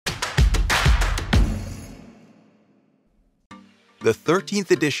The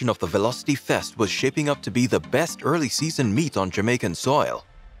 13th edition of the Velocity Fest was shaping up to be the best early season meet on Jamaican soil.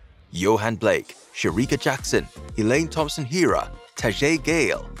 Yohan Blake, Shericka Jackson, Elaine Thompson-Herah, Tajay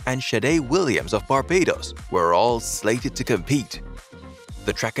Gayle, and Sada Williams of Barbados were all slated to compete.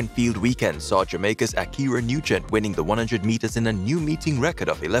 The track and field weekend saw Jamaica's Ackera Nugent winning the 100 meters in a new meeting record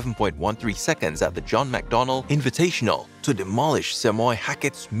of 11.13 seconds at the John McDonnell Invitational to demolish Semoy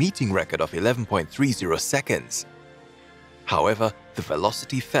Hackett's meeting record of 11.30 seconds. However, the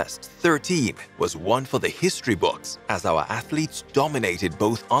Velocity Fest 13 was one for the history books as our athletes dominated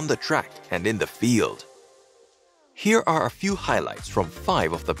both on the track and in the field. Here are a few highlights from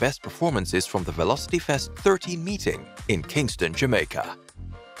 5 of the best performances from the Velocity Fest 13 meeting in Kingston, Jamaica.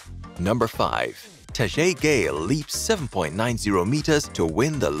 Number 5. Tajay Gayle leaps 7.90 meters to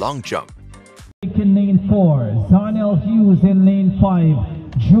win the long jump. In lane 4, Darnell Hughes in lane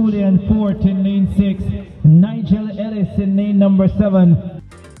 5, Julian Fort in lane 6, Nigel Ellis in lane number 7.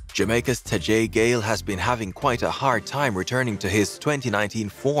 Jamaica's Tajay Gayle has been having quite a hard time returning to his 2019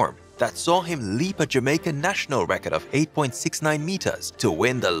 form that saw him leap a Jamaican national record of 8.69 meters to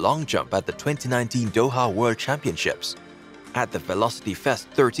win the long jump at the 2019 Doha World Championships. At the Velocity Fest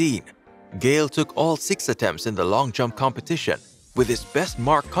 13, Gayle took all 6 attempts in the long jump competition, with his best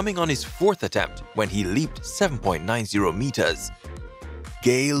mark coming on his 4th attempt when he leaped 7.90 meters.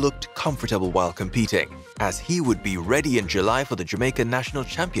 Gayle looked comfortable while competing, as he would be ready in July for the Jamaican National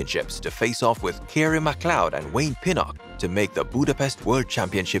Championships to face off with Kerry McLeod and Wayne Pinnock to make the Budapest World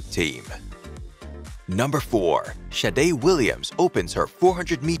Championship team. Number 4. Sada Williams opens her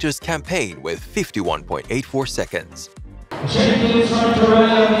 400 meters campaign with 51.84 seconds. Shericka is trying to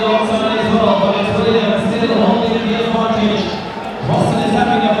rally on the outside as well, but it's Williams still holding the advantage. Russell is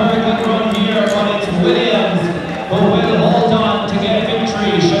having a very good run here, but it's Williams who will hold on to get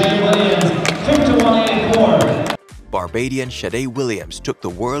victory. Sada Williams, 51.84. Barbadian Sada Williams took the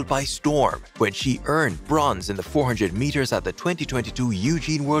world by storm when she earned bronze in the 400 meters at the 2022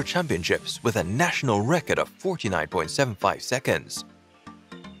 Eugene World Championships with a national record of 49.75 seconds.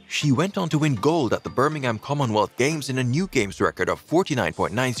 She went on to win gold at the Birmingham Commonwealth Games in a new games record of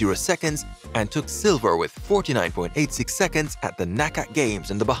 49.90 seconds and took silver with 49.86 seconds at the Nakat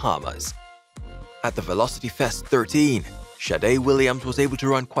Games in the Bahamas. At the Velocity Fest 13, Sada Williams was able to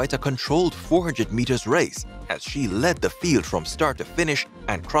run quite a controlled 400 meters race as she led the field from start to finish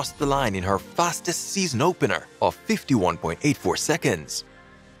and crossed the line in her fastest season opener of 51.84 seconds.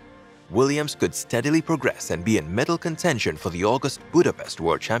 Williams could steadily progress and be in medal contention for the August Budapest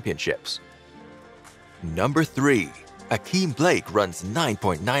World Championships. Number 3. Ackeem Blake runs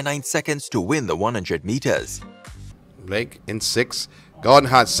 9.99 seconds to win the 100 meters. Blake in 6. Gordon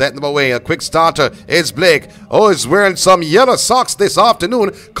has set them away. A quick starter is Blake. Oh, he's wearing some yellow socks this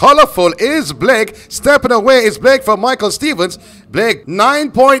afternoon. Colorful is Blake. Stepping away is Blake from Michael Stevens. Blake,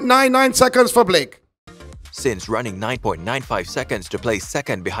 9.99 seconds for Blake. Since running 9.95 seconds to place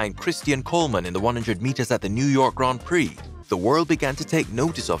second behind Christian Coleman in the 100 meters at the New York Grand Prix, the world began to take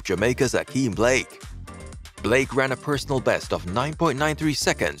notice of Jamaica's Ackeem Blake. Blake ran a personal best of 9.93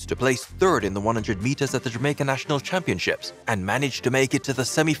 seconds to place third in the 100 meters at the Jamaica National Championships and managed to make it to the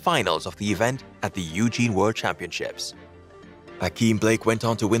semi-finals of the event at the Eugene World Championships. Ackeem Blake went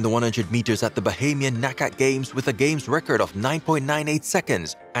on to win the 100 meters at the Bahamian Nakat Games with a games record of 9.98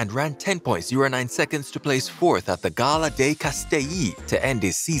 seconds and ran 10.09 seconds to place 4th at the Gala de Castelli to end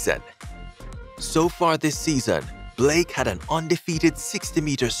his season. So far this season, Blake had an undefeated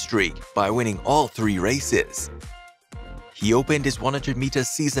 60-meter streak by winning all 3 races. He opened his 100 meters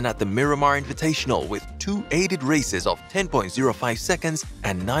season at the Miramar Invitational with 2 aided races of 10.05 seconds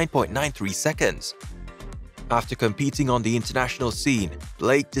and 9.93 seconds. After competing on the international scene,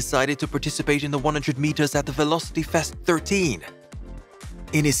 Blake decided to participate in the 100 meters at the Velocity Fest 13.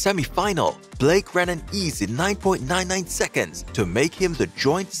 In his semi-final, Blake ran an easy 9.99 seconds to make him the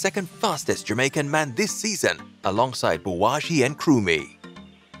joint second fastest Jamaican man this season, alongside Buwaji and Krumi.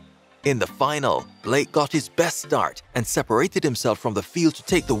 In the final, Blake got his best start and separated himself from the field to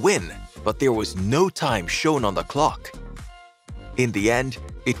take the win, but there was no time shown on the clock. In the end,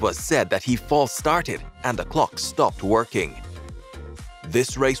 it was said that he false started and the clock stopped working.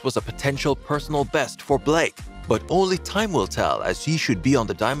 This race was a potential personal best for Blake, but only time will tell as he should be on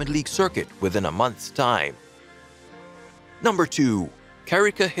the Diamond League circuit within a month's time. Number 2.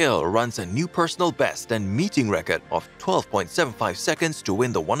 Kerrica Hill runs a new personal best and meeting record of 12.75 seconds to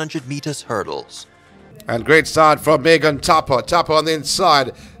win the 100 meters hurdles. And great start from Megan Topper. Topper on the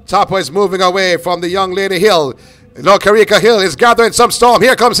inside. Topper is moving away from the young lady Hill. No, Kerrica Hill is gathering some storm.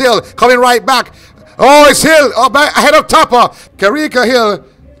 Here comes Hill, coming right back. Oh, it's Hill back ahead of Topper. Kerrica Hill,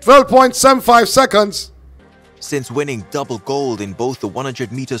 12.75 seconds. Since winning double gold in both the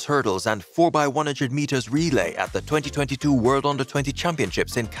 100 meters hurdles and 4x100 meters relay at the 2022 World Under-20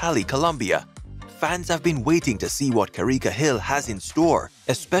 Championships in Cali, Colombia, fans have been waiting to see what Kerrica Hill has in store,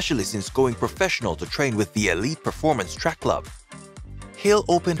 especially since going professional to train with the Elite Performance Track Club. Hill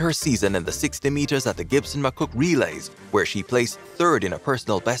opened her season in the 60 meters at the Gibson McCook Relays, where she placed third in a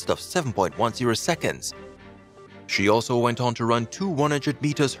personal best of 7.10 seconds. She also went on to run two 100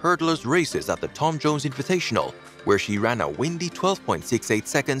 meters hurdlers races at the Tom Jones Invitational, where she ran a windy 12.68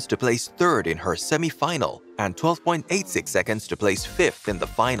 seconds to place third in her semi-final and 12.86 seconds to place fifth in the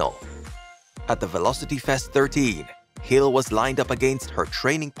final. At the Velocity Fest 13, Hill was lined up against her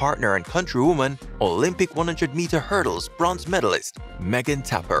training partner and countrywoman, Olympic 100-meter hurdles bronze medalist Megan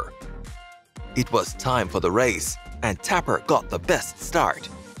Tapper. It was time for the race, and Tapper got the best start.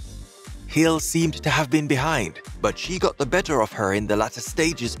 Hill seemed to have been behind, but she got the better of her in the latter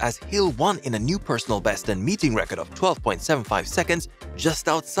stages as Hill won in a new personal best and meeting record of 12.75 seconds, just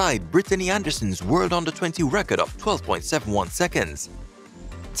outside Brittany Anderson's World Under-20 record of 12.71 seconds.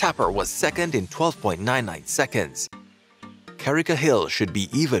 Tapper was second in 12.99 seconds. Kerrica Hill should be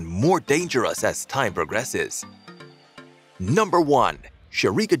even more dangerous as time progresses. Number 1.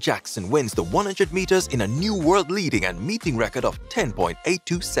 Shericka Jackson wins the 100 meters in a new world-leading and meeting record of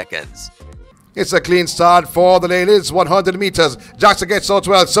 10.82 seconds. It's a clean start for the ladies. 100 meters. Jackson gets out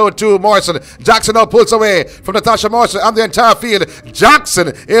well. So too Morrison. Jackson now pulls away from Natasha Morrison and the entire field. Jackson,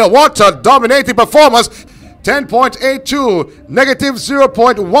 what a dominating performance. 10.82, negative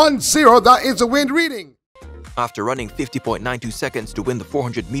 0.10. That is the wind reading. After running 50.92 seconds to win the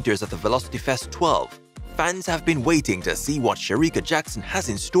 400 meters at the Velocity Fest 12, fans have been waiting to see what Shericka Jackson has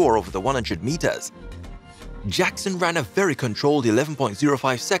in store over the 100 meters. Jackson ran a very controlled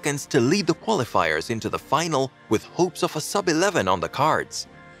 11.05 seconds to lead the qualifiers into the final with hopes of a sub-11 on the cards.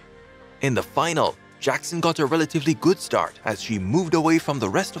 In the final, Jackson got a relatively good start as she moved away from the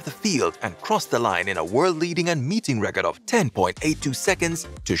rest of the field and crossed the line in a world-leading and meeting record of 10.82 seconds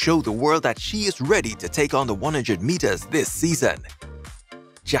to show the world that she is ready to take on the 100 meters this season.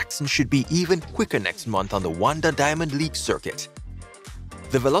 Jackson should be even quicker next month on the Wanda Diamond League circuit.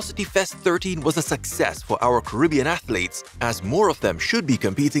 The Velocity Fest 13 was a success for our Caribbean athletes, as more of them should be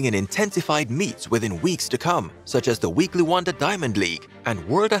competing in intensified meets within weeks to come, such as the weekly Wanda Diamond League and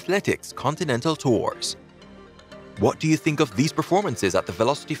World Athletics Continental Tours. What do you think of these performances at the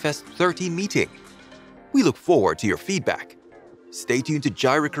Velocity Fest 13 meeting? We look forward to your feedback. Stay tuned to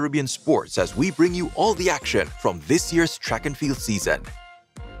J-irie Caribbean Sports as we bring you all the action from this year's track and field season.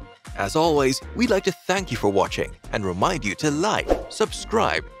 As always, we'd like to thank you for watching and remind you to like,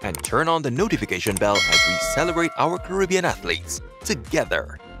 subscribe, and turn on the notification bell as we celebrate our Caribbean athletes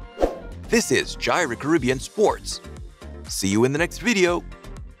together. This is J-irie Caribbean Sports. See you in the next video.